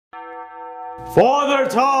Father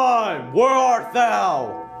Time, where art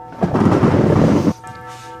thou?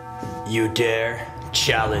 You dare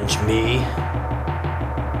challenge me?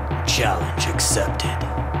 Challenge accepted.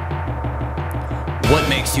 What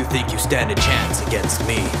makes you think you stand a chance against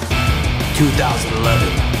me? 2011,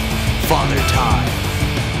 Father Time.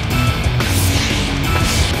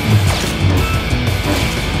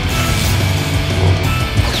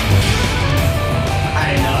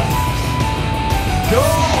 Enough.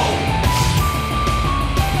 Go!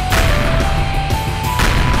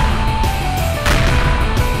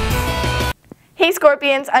 Hey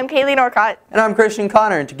Scorpions, I'm Kaylee Norcott. And I'm Christian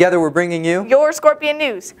Connor, and together we're bringing you your Scorpion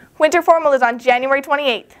News. Winter Formal is on January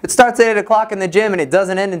 28th. It starts at 8 o'clock in the gym and it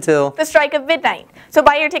doesn't end until the strike of midnight. So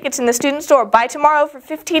buy your tickets in the student store by tomorrow for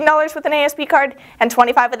 $15 with an ASB card and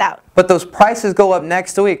 $25 without. But those prices go up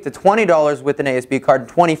next week to $20 with an ASB card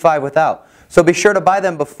and $25 without. So be sure to buy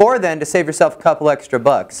them before then to save yourself a couple extra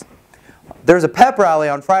bucks. There's a pep rally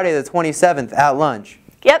on Friday the 27th at lunch.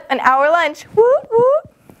 Yep, an hour lunch. Woo woo.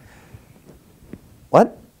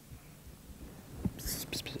 What?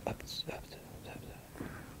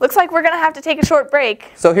 Looks like we're going to have to take a short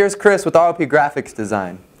break. So here's Chris with ROP Graphics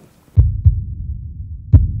Design.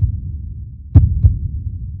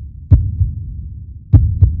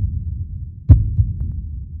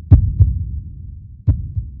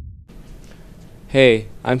 Hey,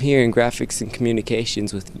 I'm here in Graphics and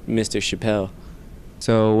Communications with Mr. Chappelle.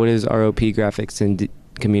 So what is ROP Graphics and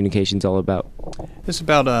Communications all about? It's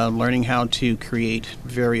about learning how to create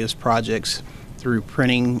various projects through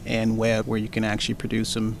printing and web, where you can actually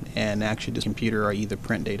produce them and actually the computer or either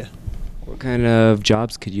print data. What kind of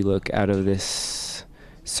jobs could you look out of this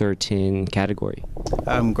certain category?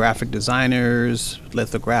 Graphic designers,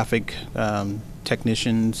 lithographic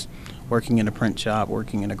technicians, working in a print shop,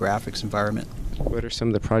 working in a graphics environment. What are some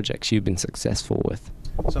of the projects you've been successful with?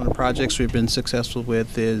 Some of the projects we've been successful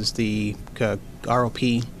with is the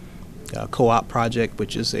ROP co-op project,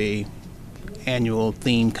 which is a annual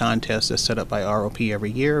theme contest that's set up by ROP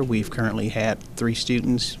every year. We've currently had 3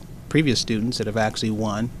 students, previous students, that have actually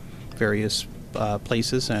won various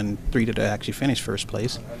places, and 3 that actually finished first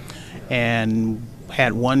place, and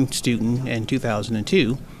had 1 student in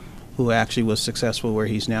 2002 who actually was successful, where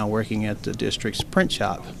he's now working at the district's print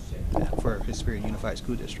shop for Hesperia Unified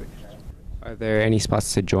School District. Are there any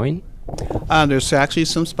spots to join? There's actually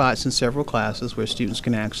some spots in several classes where students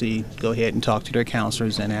can actually go ahead and talk to their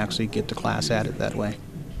counselors and actually get the class added that way.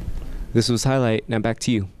 This was Highlight. Now back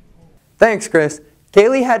to you. Thanks, Chris.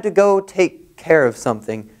 Kaylee had to go take care of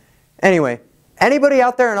something. Anyway, anybody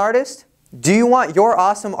out there an artist? Do you want your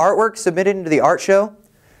awesome artwork submitted into the art show?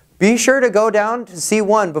 Be sure to go down to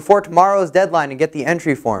C1 before tomorrow's deadline and get the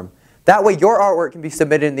entry form. That way your artwork can be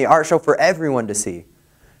submitted in the art show for everyone to see.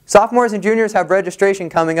 Sophomores and juniors have registration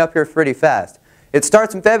coming up here pretty fast. It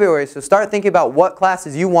starts in February, so start thinking about what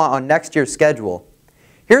classes you want on next year's schedule.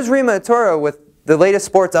 Here's Rima Aturo with the latest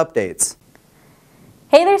sports updates.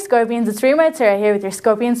 Hey there Scorpions, it's Rima Aturo here with your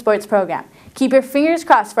Scorpion Sports Program. Keep your fingers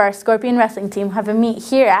crossed for our Scorpion Wrestling team have a meet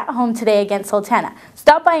here at home today against Sultana.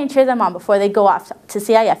 Stop by and cheer them on before they go off to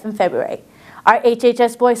CIF in February. Our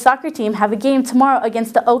HHS boys soccer team have a game tomorrow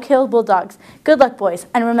against the Oak Hill Bulldogs. Good luck boys,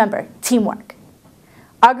 and remember, teamwork.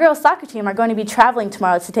 Our girls soccer team are going to be traveling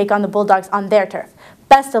tomorrow to take on the Bulldogs on their turf.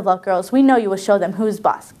 Best of luck, girls. We know you will show them who's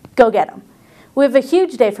boss. Go get them. We have a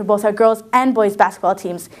huge day for both our girls and boys basketball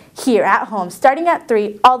teams here at home. Starting at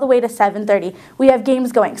 3 all the way to 7:30, we have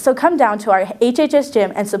games going. So come down to our HHS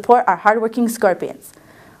gym and support our hardworking Scorpions.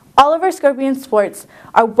 All of our Scorpion sports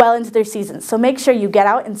are well into their seasons, so make sure you get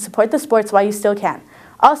out and support the sports while you still can.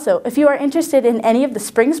 Also, if you are interested in any of the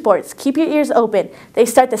spring sports, keep your ears open. They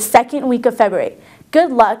start the 2nd week of February.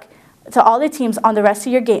 Good luck to all the teams on the rest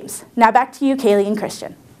of your games. Now back to you, Kaylee and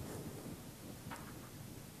Christian.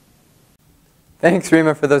 Thanks,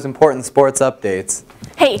 Rima, for those important sports updates.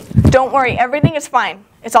 Hey, don't worry, everything is fine.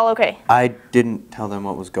 It's all okay. I didn't tell them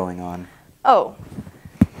what was going on. Oh,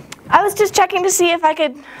 I was just checking to see if I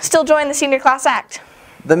could still join the senior class act.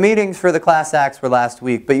 The meetings for the class acts were last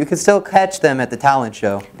week, but you can still catch them at the talent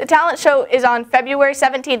show. The talent show is on February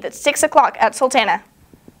 17th at 6 o'clock at Sultana.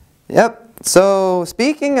 Yep. So,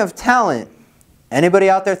 speaking of talent, anybody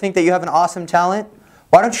out there think that you have an awesome talent?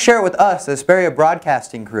 Why don't you share it with us, the Hesperia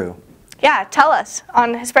Broadcasting crew? Yeah, tell us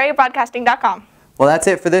on HesperiaBroadcasting.com. Well, that's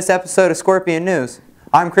it for this episode of Scorpion News.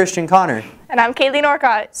 I'm Christian Connor. And I'm Kaylee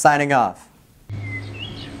Norcott. Signing off.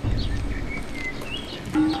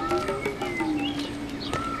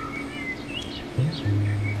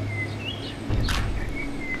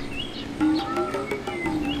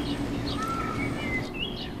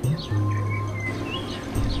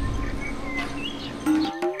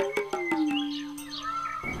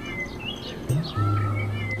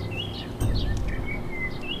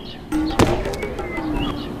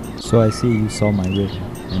 So I see you saw my riddle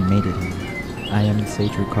and made it here. I am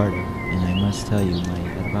Sage Ricardo, and I must tell you my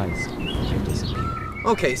advice before you disappear.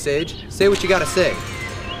 Okay, Sage, say what you gotta say.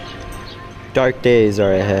 Dark days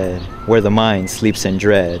are ahead, where the mind sleeps in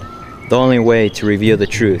dread. The only way to reveal the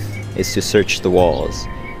truth is to search the walls,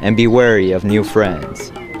 and be wary of new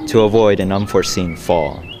friends, to avoid an unforeseen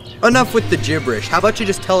fall. Enough with the gibberish. How about you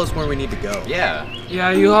just tell us where we need to go? Yeah.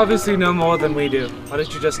 Yeah, you obviously know more than we do. Why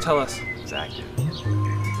don't you just tell us? Exactly.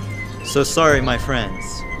 So sorry, my friends,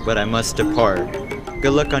 but I must depart.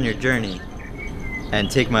 Good luck on your journey,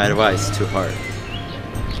 and take my advice to heart.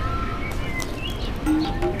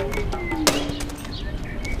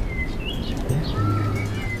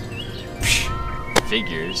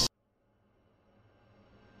 Figures.